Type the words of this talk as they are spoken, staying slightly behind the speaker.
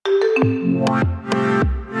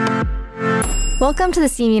Welcome to the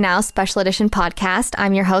See Me Now Special Edition podcast.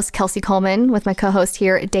 I'm your host, Kelsey Coleman, with my co-host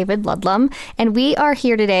here, David Ludlum. And we are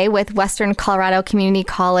here today with Western Colorado Community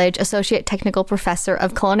College Associate Technical Professor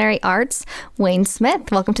of Culinary Arts, Wayne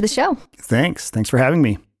Smith. Welcome to the show. Thanks for having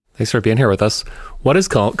me. Thanks for being here with us. What is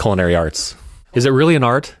culinary arts? Is it really an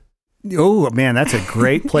art? Oh, man, that's a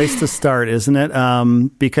great place to start, isn't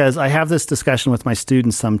it? Because I have this discussion with my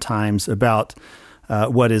students sometimes about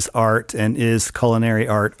what is art, and is culinary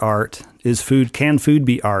art art? Can food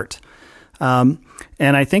be art? And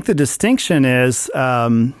I think the distinction is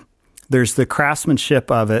there's the craftsmanship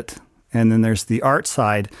of it, and then there's the art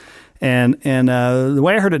side. And the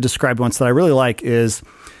way I heard it described once that I really like is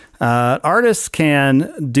artists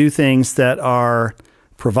can do things that are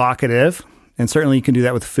provocative, and certainly you can do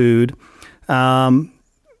that with food.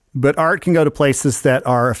 But art can go to places that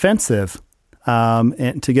are offensive,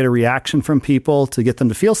 and to get a reaction from people, to get them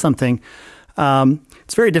to feel something.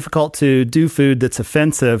 It's very difficult to do food that's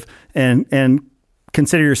offensive and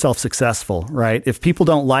consider yourself successful, right? If people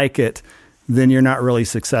don't like it, then you're not really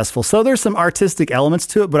successful. So there's some artistic elements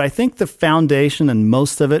to it, but I think the foundation and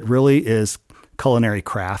most of it really is culinary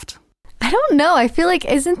craft. I don't know. I feel like,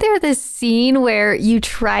 isn't there this scene where you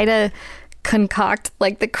try to concoct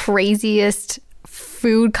like the craziest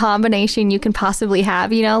food combination you can possibly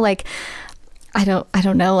have, you know, like I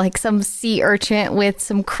don't know, like some sea urchin with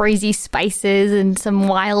some crazy spices and some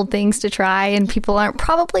wild things to try, and people aren't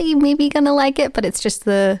probably maybe going to like it, but it's just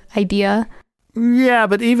the idea. Yeah,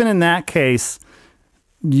 but even in that case,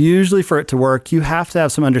 usually for it to work, you have to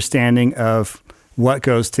have some understanding of what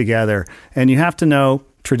goes together, and you have to know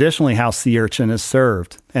traditionally how sea urchin is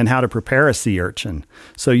served and how to prepare a sea urchin.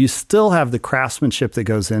 So you still have the craftsmanship that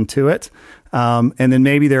goes into it, and then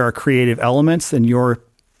maybe there are creative elements in your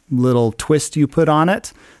little twist you put on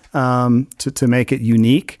it to make it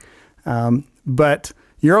unique. But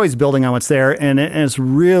you're always building on what's there, and it's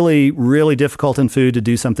really, really difficult in food to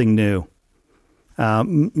do something new.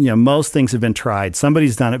 Most things have been tried.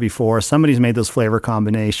 Somebody's done it before. Somebody's made those flavor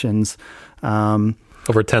combinations.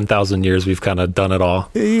 Over 10,000 years, we've kind of done it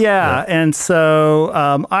all. Yeah. And so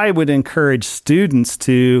I would encourage students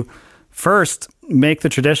to first make the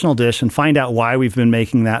traditional dish and find out why we've been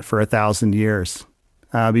making that for 1,000 years.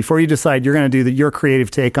 Before you decide you're going to do your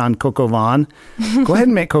creative take on coq au vin, go ahead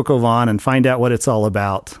and make coq au vin and find out what it's all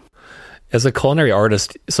about. As a culinary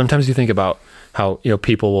artist, sometimes you think about how,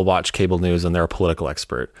 people will watch cable news and they're a political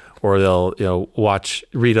expert, or they'll,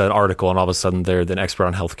 read an article and all of a sudden they're an expert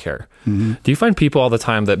on healthcare. Mm-hmm. Do you find people all the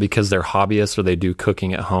time that because they're hobbyists or they do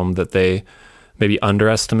cooking at home that they maybe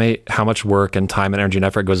underestimate how much work and time and energy and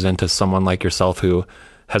effort goes into someone like yourself who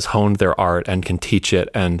has honed their art and can teach it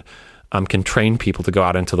and can train people to go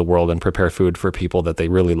out into the world and prepare food for people that they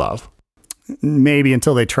really love? Maybe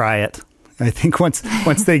until they try it. I think once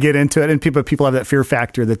they get into it, and people have that fear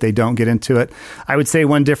factor that they don't get into it. I would say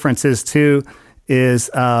one difference is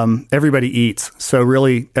everybody eats. So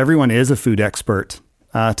really, everyone is a food expert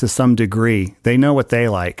to some degree. They know what they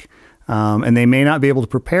like, and they may not be able to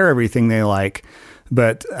prepare everything they like,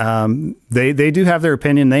 but they do have their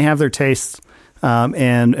opinion. They have their tastes.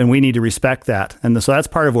 And we need to respect that. And so that's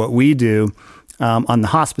part of what we do on the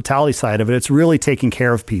hospitality side of it. It's really taking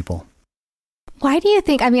care of people. Why do you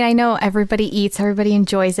think, I know everybody eats, everybody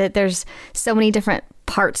enjoys it. There's so many different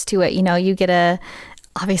parts to it. You get to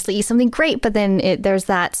obviously eat something great, but then there's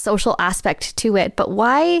that social aspect to it. But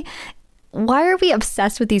why are we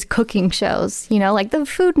obsessed with these cooking shows? Like the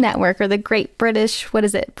Food Network or the Great British, what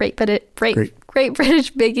is it? Great British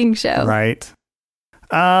Baking Show. Right.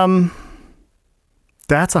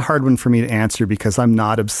 That's a hard one for me to answer because I'm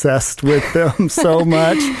not obsessed with them so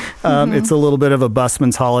much. Mm-hmm. It's a little bit of a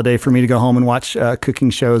busman's holiday for me to go home and watch cooking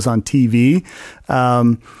shows on TV.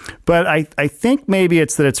 But I think maybe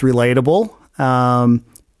it's that it's relatable. And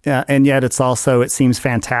yet it seems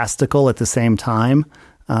fantastical at the same time.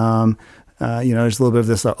 There's a little bit of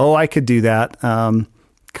this, I could do that kind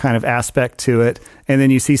of aspect to it. And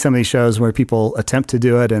then you see some of these shows where people attempt to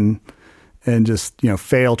do it and just,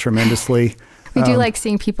 fail tremendously. We do like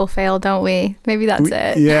seeing people fail, don't we? Maybe that's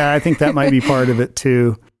it. Yeah, I think that might be part of it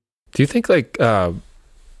too. Do you think like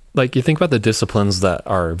you think about the disciplines that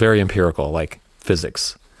are very empirical, like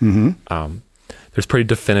physics? Mm-hmm. There's pretty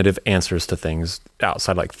definitive answers to things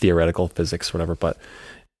outside like theoretical physics or whatever. But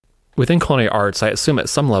within culinary arts, I assume at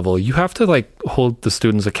some level you have to like hold the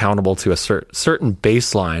students accountable to a certain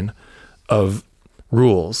baseline of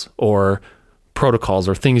rules or protocols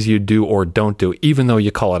or things you do or don't do, even though you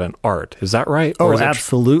call it an art. Is that right? Oh,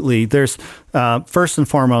 absolutely. There's, first and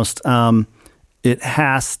foremost, it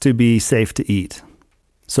has to be safe to eat.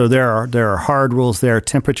 So there are hard rules there.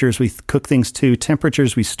 Temperatures we cook things to,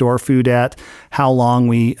 temperatures we store food at, how long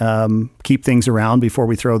we keep things around before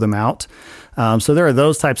we throw them out. So there are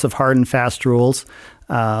those types of hard and fast rules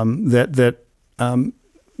that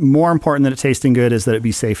more important than it tasting good is that it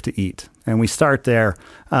be safe to eat. And we start there,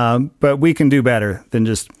 but we can do better than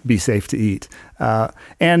just be safe to eat.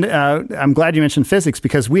 And I'm glad you mentioned physics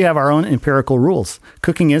because we have our own empirical rules.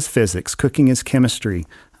 Cooking is physics. Cooking is chemistry.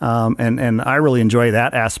 And I really enjoy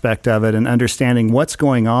that aspect of it and understanding what's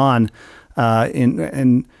going on.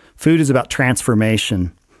 And food is about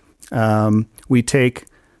transformation. We take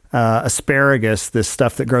asparagus, this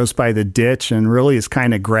stuff that grows by the ditch and really is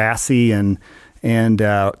kind of grassy and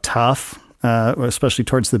tough, especially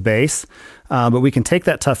towards the base. But we can take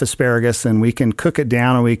that tough asparagus and we can cook it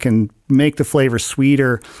down and we can make the flavor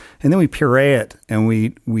sweeter. And then we puree it and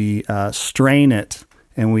we strain it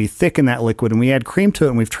and we thicken that liquid and we add cream to it.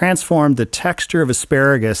 And we've transformed the texture of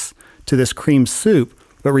asparagus to this cream soup,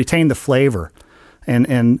 but retained the flavor.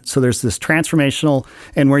 And so there's this transformational,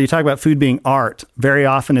 and where you talk about food being art, very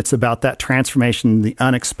often it's about that transformation, the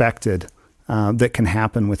unexpected that can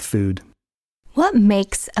happen with food. What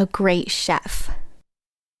makes a great chef?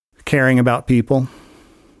 Caring about people,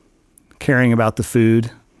 caring about the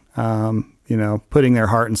food, putting their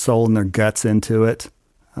heart and soul and their guts into it.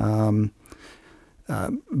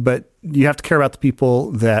 But you have to care about the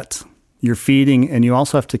people that you're feeding, and you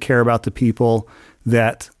also have to care about the people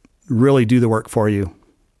that really do the work for you.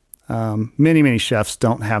 Many chefs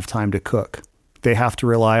don't have time to cook. They have to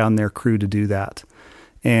rely on their crew to do that.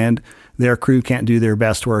 And their crew can't do their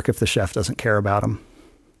best work if the chef doesn't care about them.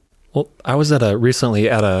 Well, I was recently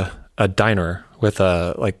at a diner with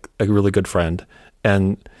a really good friend,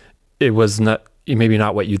 and it was maybe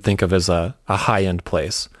not what you'd think of as a high-end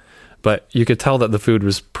place, but you could tell that the food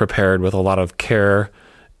was prepared with a lot of care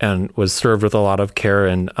and was served with a lot of care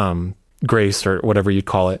and grace, or whatever you'd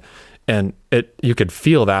call it. And you could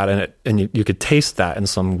feel that, and you could taste that in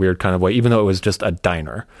some weird kind of way, even though it was just a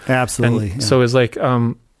diner. Absolutely. And so it's like,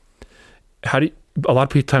 a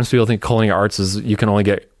lot of times people think culinary arts is you can only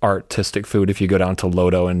get artistic food if you go down to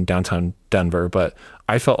Lodo in downtown Denver. But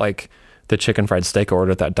I felt like the chicken fried steak I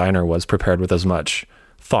ordered at that diner was prepared with as much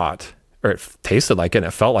thought, or it tasted like it, and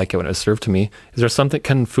it felt like it when it was served to me. Is there something,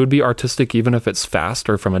 can food be artistic even if it's fast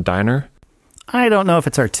or from a diner? I don't know if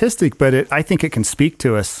it's artistic, but I think it can speak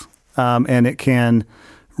to us, and it can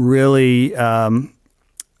really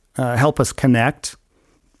help us connect,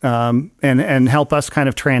 and help us kind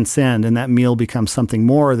of transcend, and that meal becomes something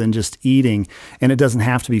more than just eating. And it doesn't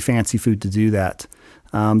have to be fancy food to do that.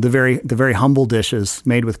 The very humble dishes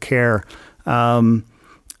made with care, chicken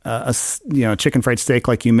fried steak,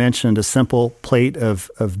 like you mentioned, a simple plate of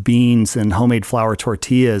beans and homemade flour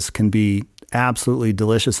tortillas can be absolutely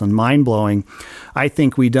delicious and mind-blowing. I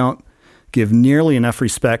think we don't give nearly enough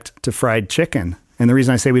respect to fried chicken. And the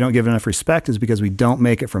reason I say we don't give enough respect is because we don't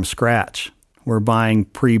make it from scratch. We're buying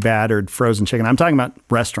pre-battered frozen chicken. I'm talking about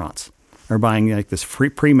restaurants. They're buying like this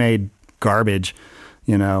pre-made garbage,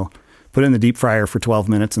 put it in the deep fryer for 12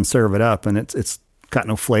 minutes and serve it up. And it's got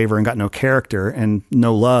no flavor and got no character and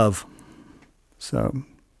no love. So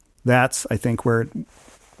that's, I think, where,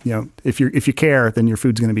 if you care, then your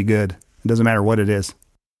food's going to be good. It doesn't matter what it is.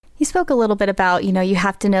 You spoke a little bit about, you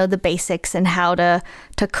have to know the basics and how to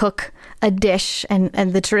cook a dish and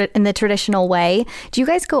in the traditional way. Do you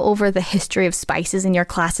guys go over the history of spices in your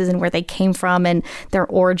classes and where they came from and their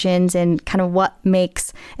origins and kind of what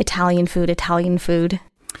makes Italian food Italian food?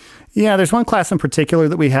 Yeah, there's one class in particular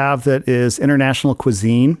that we have that is international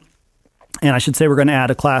cuisine. And I should say we're going to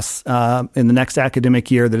add a class in the next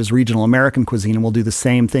academic year that is regional American cuisine, and we'll do the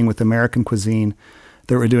same thing with American cuisine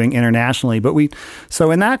that we're doing internationally.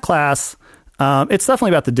 So in that class, it's definitely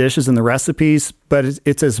about the dishes and the recipes, but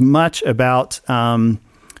it's as much about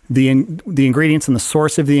the ingredients and the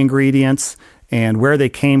source of the ingredients and where they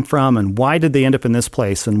came from and why did they end up in this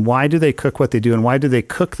place and why do they cook what they do and why do they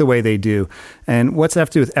cook the way they do and what's it have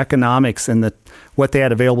to do with economics and what they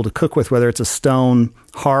had available to cook with, whether it's a stone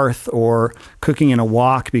hearth or cooking in a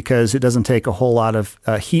wok because it doesn't take a whole lot of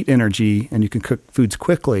heat energy and you can cook foods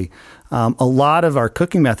quickly. A lot of our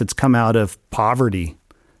cooking methods come out of poverty.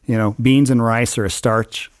 Beans and rice are a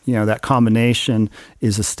starch. That combination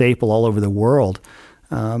is a staple all over the world.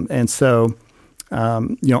 And so,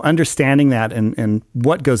 understanding that and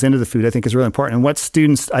what goes into the food, I think is really important. And what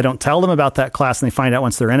students, I don't tell them about that class and they find out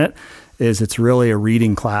once they're in it, is it's really a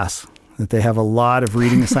reading class. That they have a lot of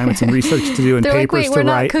reading assignments and research to do and papers like, wait, to write.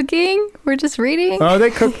 we're not cooking? We're just reading? Oh,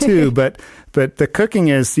 they cook too, but the cooking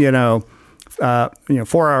is, 4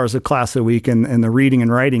 hours of class a week and the reading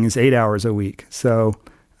and writing is 8 hours a week. So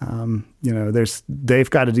They've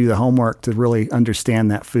got to do the homework to really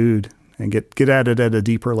understand that food and get at it at a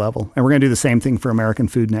deeper level. And we're going to do the same thing for American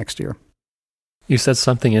food next year. You said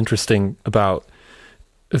something interesting about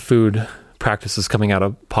food practices coming out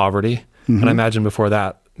of poverty. And I imagine before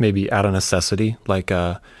that, maybe out of necessity, like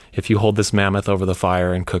if you hold this mammoth over the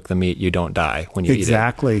fire and cook the meat, you don't die when you eat it.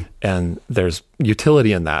 Exactly. And there's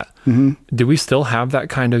utility in that. Do we still have that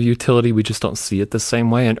kind of utility? We just don't see it the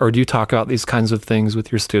same way? Or do you talk about these kinds of things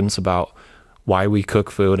with your students about why we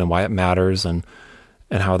cook food and why it matters and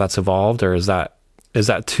how that's evolved? Or is that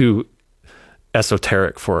too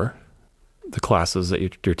esoteric for the classes that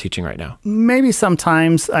you're teaching right now? Maybe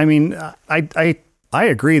sometimes. I mean, I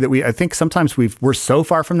agree that I think sometimes we're so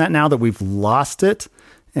far from that now that we've lost it,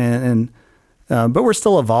 but we're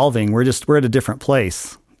still evolving. We're at a different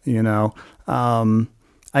place,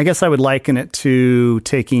 I guess I would liken it to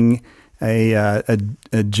taking a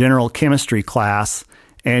general chemistry class,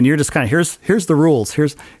 and you're just kind of here's the rules,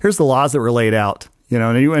 here's the laws that were laid out,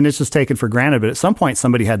 and it's just taken for granted. But at some point,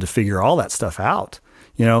 somebody had to figure all that stuff out.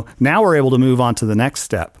 Now we're able to move on to the next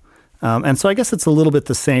step. And so I guess it's a little bit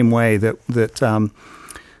the same way that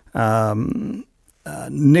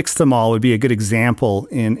nixtamal would be a good example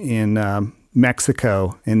in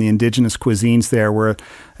Mexico and the indigenous cuisines there, where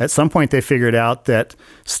at some point they figured out that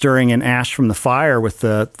stirring in ash from the fire with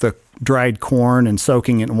the dried corn and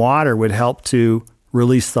soaking it in water would help to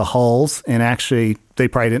release the hulls. And actually, they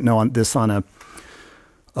probably didn't know this on a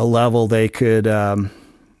level they could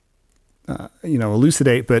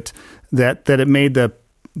elucidate, but that it made the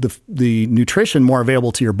nutrition more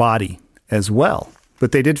available to your body as well.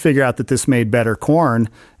 But they did figure out that this made better corn,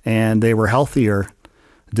 and they were healthier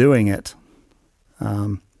doing it.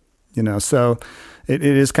 So it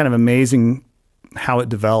is kind of amazing how it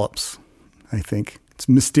develops. I think it's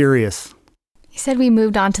mysterious. You said we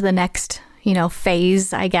moved on to the next,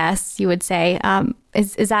 phase, I guess you would say.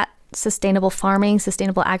 Is that sustainable farming,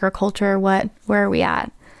 sustainable agriculture? Where are we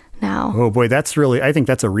at now? Oh boy, I think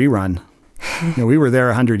that's a rerun. We were there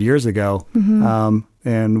 100 years ago,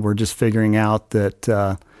 and we're just figuring out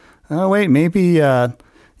that, maybe,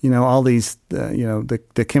 all these,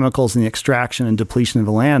 the chemicals and the extraction and depletion of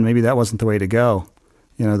the land, maybe that wasn't the way to go.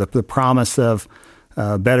 The promise of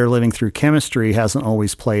better living through chemistry hasn't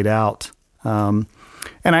always played out. And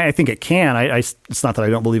I think it can. It's not that I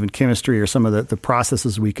don't believe in chemistry or some of the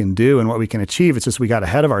processes we can do and what we can achieve. It's just we got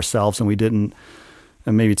ahead of ourselves and we didn't,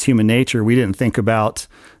 and maybe it's human nature, we didn't think about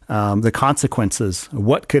the consequences,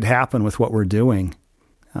 what could happen with what we're doing.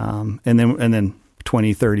 And then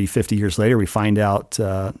 20, 30, 50 years later, we find out,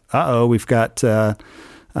 we've got,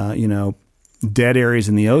 dead areas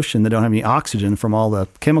in the ocean that don't have any oxygen from all the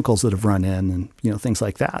chemicals that have run in and, things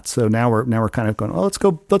like that. So now we're kind of going, let's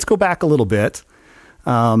go back a little bit.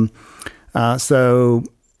 So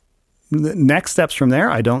the next steps from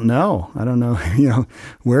there, I don't know. I don't know,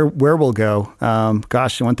 where we'll go.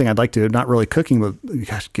 One thing I'd like to, not really cooking, but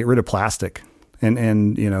get rid of plastic.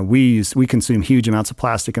 And we consume huge amounts of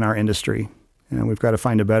plastic in our industry, and we've got to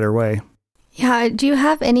find a better way. Yeah. Do you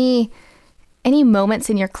have any moments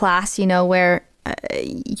in your class, where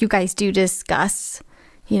you guys do discuss,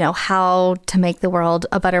 how to make the world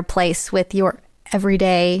a better place with your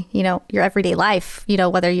everyday, your everyday life,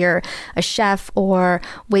 whether you're a chef or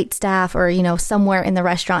wait staff or, somewhere in the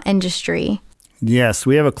restaurant industry? Yes,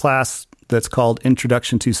 we have a class that's called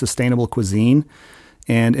Introduction to Sustainable Cuisine.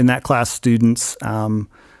 And in that class, students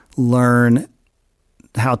learn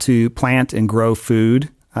how to plant and grow food.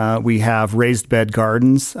 We have raised bed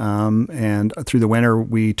gardens, and through the winter,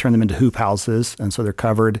 we turn them into hoop houses, and so they're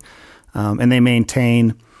covered. And they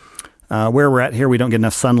maintain where we're at here. We don't get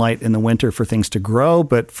enough sunlight in the winter for things to grow,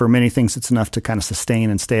 but for many things, it's enough to kind of sustain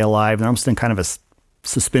and stay alive. They're almost in kind of a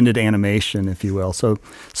suspended animation, if you will. So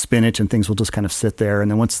spinach and things will just kind of sit there, and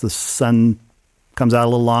then once the sun comes out a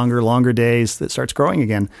little longer days, it starts growing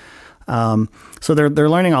again. So they're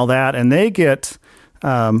learning all that, and they get,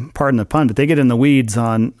 pardon the pun, but they get in the weeds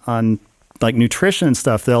on like nutrition and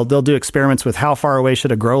stuff. They'll do experiments with how far away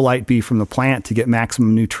should a grow light be from the plant to get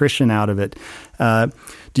maximum nutrition out of it.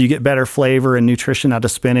 Do you get better flavor and nutrition out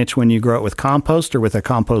of spinach when you grow it with compost or with a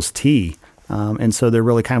compost tea? And so they're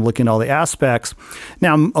really kind of looking at all the aspects.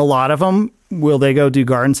 Now, a lot of them, will they go do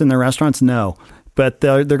gardens in their restaurants? No, but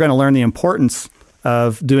they're going to learn the importance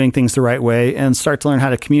of doing things the right way and start to learn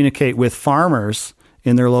how to communicate with farmers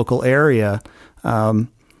in their local area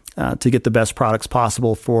to get the best products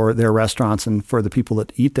possible for their restaurants and for the people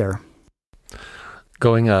that eat there.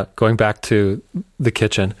 Going back to the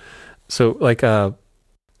kitchen. So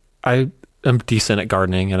I am decent at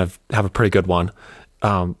gardening and I have a pretty good one.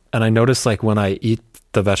 And I notice when I eat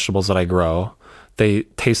the vegetables that I grow, they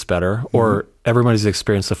taste better, or everybody's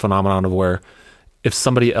experienced the phenomenon of where if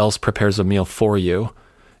somebody else prepares a meal for you,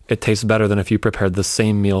 it tastes better than if you prepared the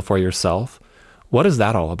same meal for yourself. What is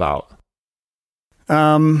that all about?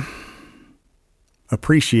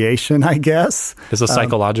 Appreciation, I guess. It's a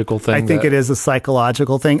psychological thing. I think it is a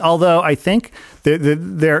psychological thing. Although I think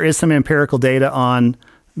there is some empirical data on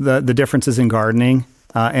the differences in gardening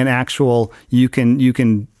and actual. You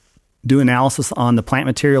can do analysis on the plant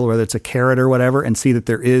material, whether it's a carrot or whatever, and see that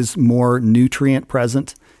there is more nutrient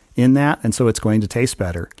present in that, and so it's going to taste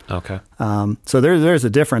better. Okay. So there's a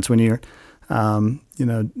difference when you're,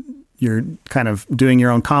 you're kind of doing your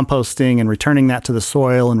own composting and returning that to the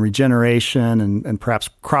soil and regeneration and perhaps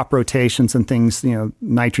crop rotations and things,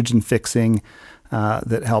 nitrogen fixing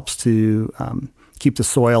that helps to keep the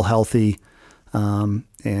soil healthy and,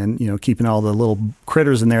 keeping all the little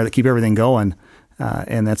critters in there that keep everything going.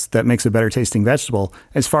 And that makes a better tasting vegetable.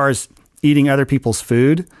 As far as eating other people's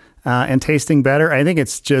food and tasting better, I think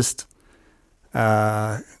it's just,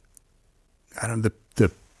 the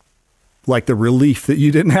relief that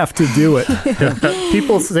you didn't have to do it.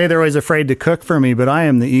 People say they're always afraid to cook for me, but I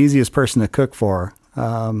am the easiest person to cook for.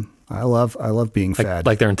 I love being fed.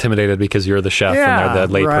 Like they're intimidated because you're the chef and they're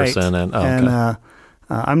the layperson. Right.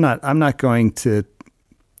 I'm not going to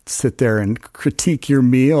sit there and critique your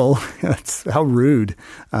meal. That's how rude.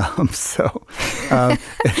 So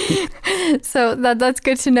that's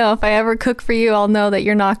good to know. If I ever cook for you, I'll know that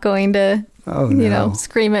you're not going to,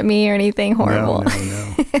 scream at me or anything horrible.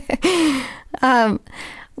 No.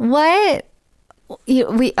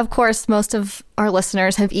 We, of course, most of our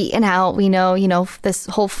listeners have eaten out. We know, this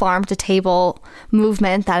whole farm to table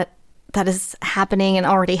movement that is happening and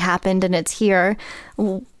already happened, and it's here.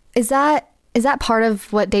 Is that part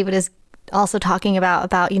of what David is also talking about,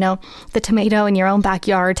 the tomato in your own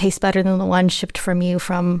backyard tastes better than the one shipped from you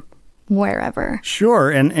from wherever?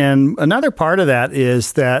 Sure. And another part of that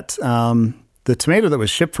is that the tomato that was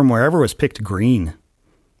shipped from wherever was picked green.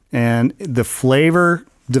 And the flavor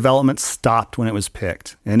development stopped when it was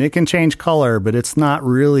picked. And it can change color, but it's not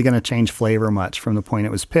really going to change flavor much from the point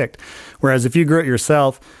it was picked. Whereas if you grew it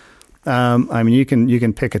yourself, you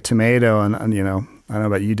can pick a tomato and I don't know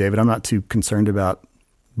about you, David, I'm not too concerned about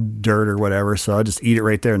dirt or whatever, so I just eat it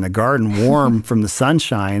right there in the garden, warm from the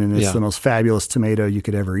sunshine, and it's the most fabulous tomato you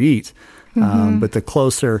could ever eat. But the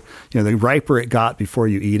closer, the riper it got before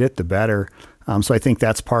you eat it, the better. So I think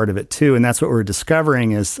that's part of it too, and that's what we're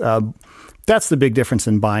discovering is that's the big difference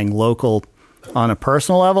in buying local on a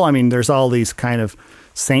personal level. I mean, there's all these kind of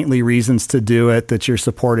saintly reasons to do it, that you're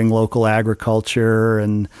supporting local agriculture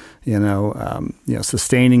and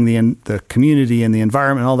sustaining the community and the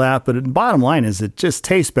environment and all that. But the bottom line is it just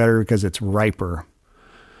tastes better because it's riper.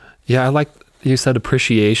 Yeah, I like you said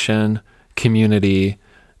appreciation, community,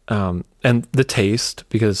 and the taste,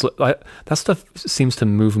 because that stuff seems to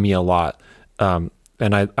move me a lot. And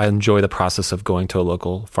I enjoy the process of going to a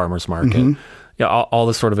local farmer's market. Mm-hmm. Yeah, all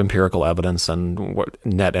this sort of empirical evidence and what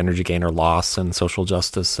net energy gain or loss and social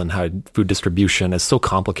justice and how food distribution is so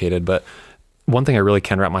complicated. But one thing I really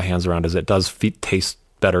can wrap my hands around is it does taste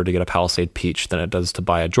better to get a Palisade peach than it does to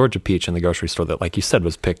buy a Georgia peach in the grocery store that, like you said,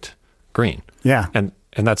 was picked green. Yeah. And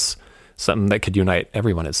that's something that could unite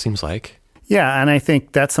everyone, it seems like. Yeah, and I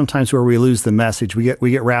think that's sometimes where we lose the message. We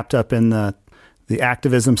get wrapped up in the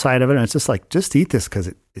activism side of it, and it's just like, just eat this because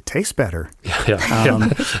it tastes better. Yeah.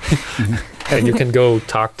 And you can go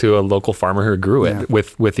talk to a local farmer who grew it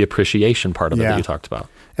with the appreciation part of it that you talked about.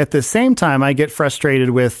 At the same time, I get frustrated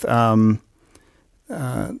with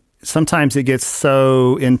sometimes it gets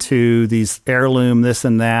so into these heirloom this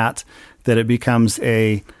and that it becomes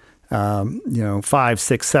a $5, $6,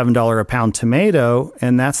 $7 a pound tomato,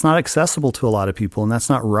 and that's not accessible to a lot of people, and that's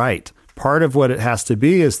not right. Part of what it has to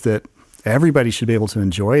be is that everybody should be able to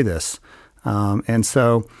enjoy this, and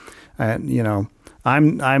so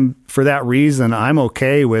I'm for that reason I'm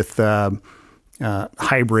okay with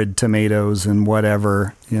hybrid tomatoes and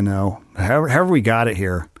whatever, however we got it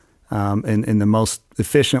here, in the most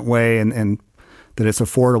efficient way and that it's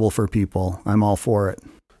affordable for people. I'm all for it.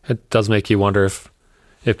 It does make you wonder if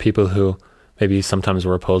people who maybe sometimes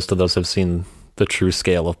were opposed to those have seen the true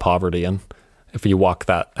scale of poverty, and if you walk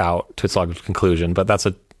that out to its logical conclusion. But that's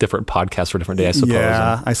a different podcast for a different day, I suppose.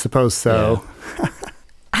 Yeah, I suppose so. Yeah.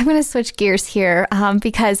 I'm going to switch gears here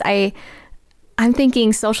because I'm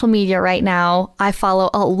thinking social media right now. I follow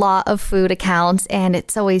a lot of food accounts, and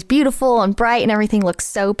it's always beautiful and bright and everything looks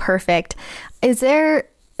so perfect.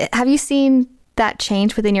 Have you seen that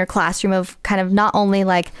change within your classroom of kind of not only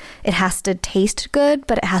like it has to taste good,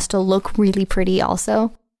 but it has to look really pretty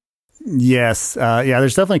also? Yes.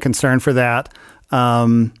 There's definitely concern for that.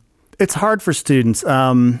 It's hard for students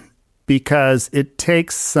because it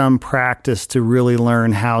takes some practice to really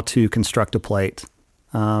learn how to construct a plate.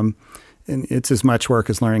 And it's as much work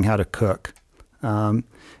as learning how to cook. And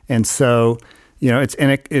so,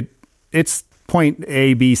 it's point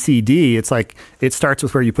A, B, C, D. It's like it starts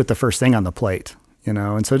with where you put the first thing on the plate,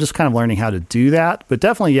 and so just kind of learning how to do that. But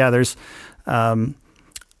definitely, there's a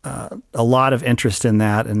lot of interest in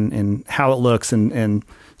that and how it looks and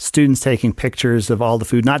students taking pictures of all the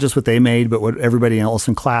food, not just what they made, but what everybody else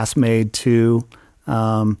in class made too,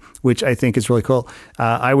 which I think is really cool.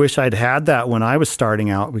 I wish I'd had that when I was starting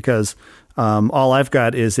out because all I've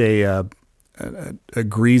got is a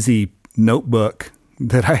greasy notebook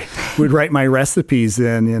that I would write my recipes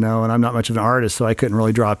in, and I'm not much of an artist, so I couldn't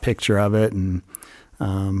really draw a picture of it. And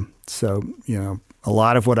so, a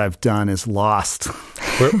lot of what I've done is lost.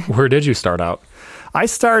 Where did you start out? I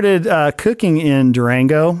started cooking in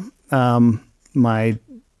Durango. My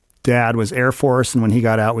dad was Air Force, and when he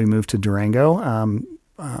got out, we moved to Durango.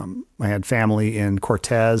 I had family in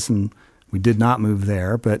Cortez, and we did not move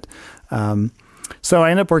there. But so I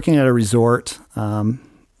ended up working at a resort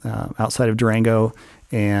outside of Durango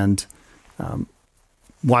and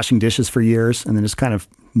washing dishes for years, and then just kind of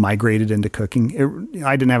migrated into cooking.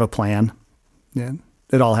 I didn't have a plan. Yeah,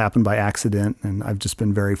 it all happened by accident, and I've just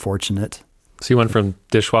been very fortunate. So you went from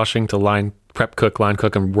dishwashing to line cook,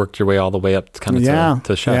 and worked your way all the way up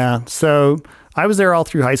to chef. Yeah. So I was there all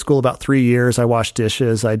through high school, about 3 years. I washed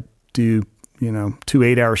dishes. I do, 2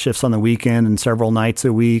 8-hour shifts on the weekend and several nights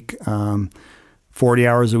a week, 40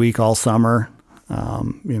 hours a week all summer.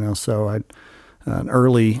 So I an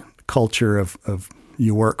early culture of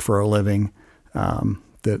you work for a living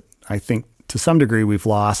that I think to some degree we've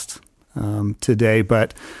lost today,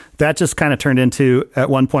 but that just kind of turned into at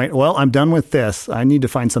one point, well, I'm done with this. I need to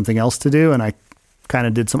find something else to do. And I kind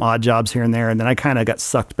of did some odd jobs here and there. And then I kind of got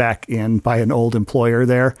sucked back in by an old employer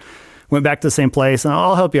there, went back to the same place, and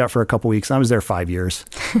I'll help you out for a couple of weeks. And I was there 5 years.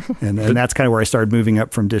 and that's kind of where I started moving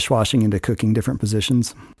up from dishwashing into cooking different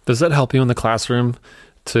positions. Does that help you in the classroom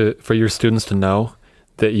for your students to know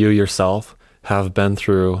that you yourself have been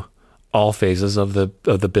through all phases of the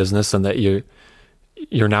business, and that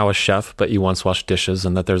you're now a chef, but you once washed dishes,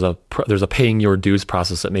 and that there's a paying your dues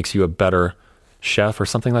process that makes you a better chef or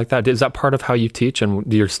something like that? Is that part of how you teach, and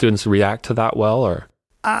do your students react to that well? Or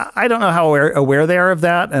I don't know how aware they are of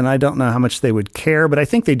that, and I don't know how much they would care, but I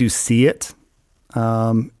think they do see it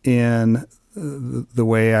in the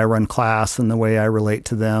way I run class and the way I relate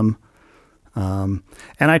to them. And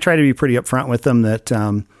I try to be pretty upfront with them that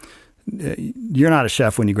you're not a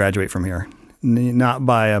chef when you graduate from here, not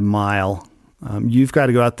by a mile. You've got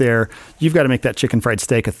to go out there. You've got to make that chicken fried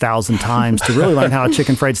steak 1,000 times to really learn how a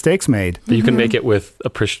chicken fried steak's made. But you can make it with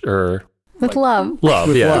with love. Love.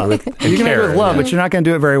 You can make it with love, but you're not going to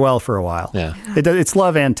do it very well for a while. Yeah, it's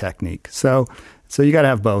love and technique. So you got to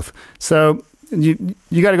have both. So you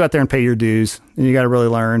got to go out there and pay your dues, and you got to really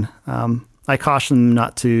learn. I caution them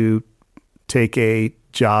not to take a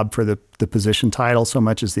job for the position title so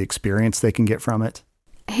much as the experience they can get from it.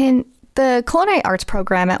 And the culinary arts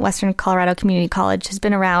program at Western Colorado Community College has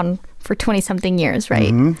been around for 20-something years,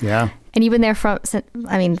 right? Mm-hmm, yeah. And you've been there from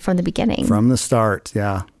the beginning. From the start,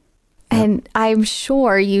 yeah. And I'm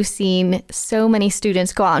sure you've seen so many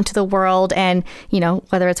students go out into the world and,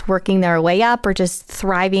 whether it's working their way up or just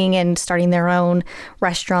thriving and starting their own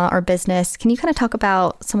restaurant or business. Can you kind of talk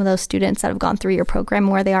about some of those students that have gone through your program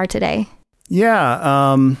and where they are today? Yeah.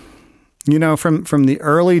 From the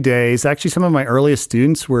early days, actually some of my earliest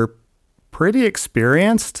students were pretty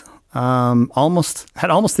experienced, almost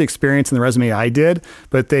the experience in the resume I did,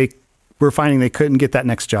 but they were finding they couldn't get that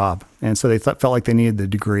next job. And so they felt like they needed the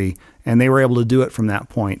degree, and they were able to do it from that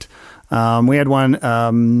point. We had one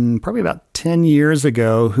probably about 10 years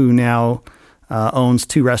ago who now owns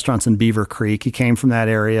 2 restaurants in Beaver Creek. He came from that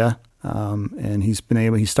area, and he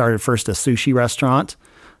started first a sushi restaurant,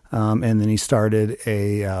 and then he started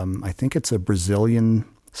I think it's a Brazilian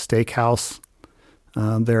steakhouse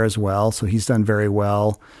there as well. So he's done very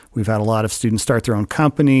well. We've had a lot of students start their own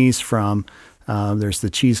companies from, there's the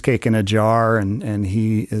Cheesecake in a Jar, and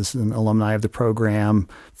he is an alumni of the program,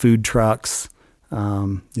 food trucks,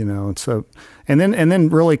 and then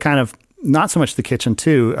really kind of not so much the kitchen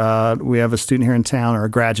too. We have a student here in town, or a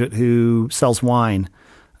graduate, who sells wine.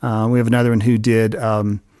 We have another one who did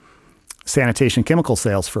sanitation chemical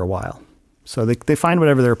sales for a while. So they find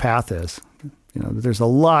whatever their path is. There's a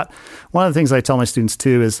lot. One of the things I tell my students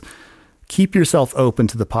too is keep yourself open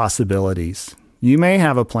to the possibilities. You may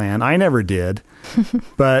have a plan. I never did.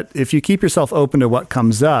 But if you keep yourself open to what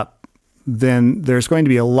comes up, then there's going to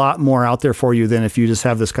be a lot more out there for you than if you just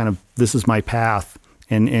have this kind of, this is my path,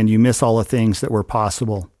 and you miss all the things that were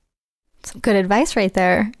possible. Some good advice right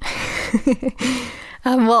there.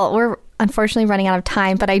 Well, we're unfortunately running out of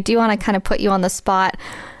time, but I do want to kind of put you on the spot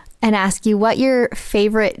and ask you what your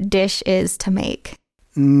favorite dish is to make.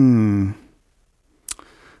 Boy,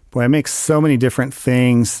 I make so many different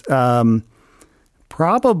things.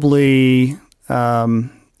 Probably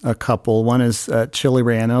a couple. One is chili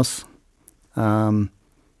rellenos,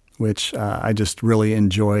 which I just really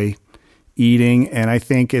enjoy eating. And I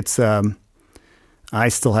think it's, I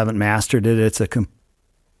still haven't mastered it. It's a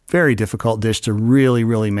very difficult dish to really,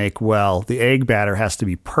 really make well. The egg batter has to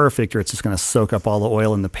be perfect or it's just going to soak up all the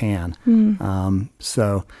oil in the pan.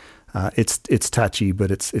 So it's touchy,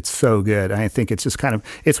 but it's so good. I think it's just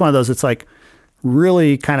it's one of those, it's like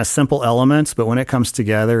really kind of simple elements, but when it comes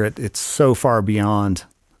together, it's so far beyond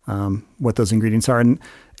what those ingredients are. And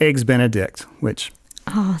Eggs Benedict, which...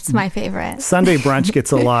 Oh, it's my favorite. Sunday brunch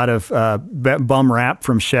gets a lot of bum rap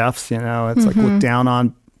from chefs, It's like looked down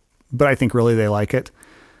on, but I think really they like it.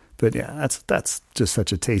 But yeah, that's just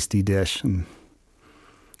such a tasty dish. And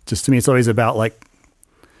just to me, it's always about like,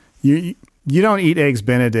 you don't eat Eggs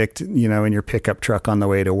Benedict, in your pickup truck on the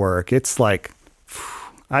way to work. It's like,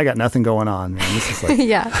 I got nothing going on, man. This is like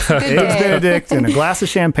yeah, Eggs Benedict and a glass of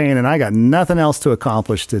champagne, and I got nothing else to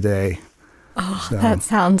accomplish today. Oh, so, that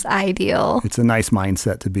sounds ideal. It's a nice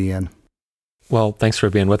mindset to be in. Well, thanks for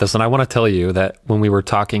being with us. And I want to tell you that when we were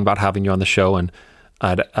talking about having you on the show and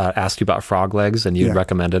I'd asked you about frog legs and you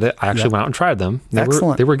recommended it, I actually went out and tried them.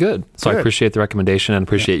 Excellent. They were good. So I appreciate the recommendation and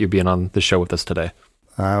appreciate you being on the show with us today.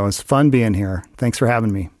 It was fun being here. Thanks for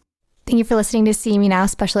having me. Thank you for listening to See Me Now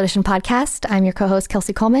Special Edition Podcast. I'm your co-host,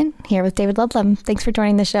 Kelsey Coleman, here with David Ludlam. Thanks for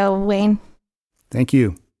joining the show, Wayne. Thank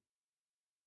you.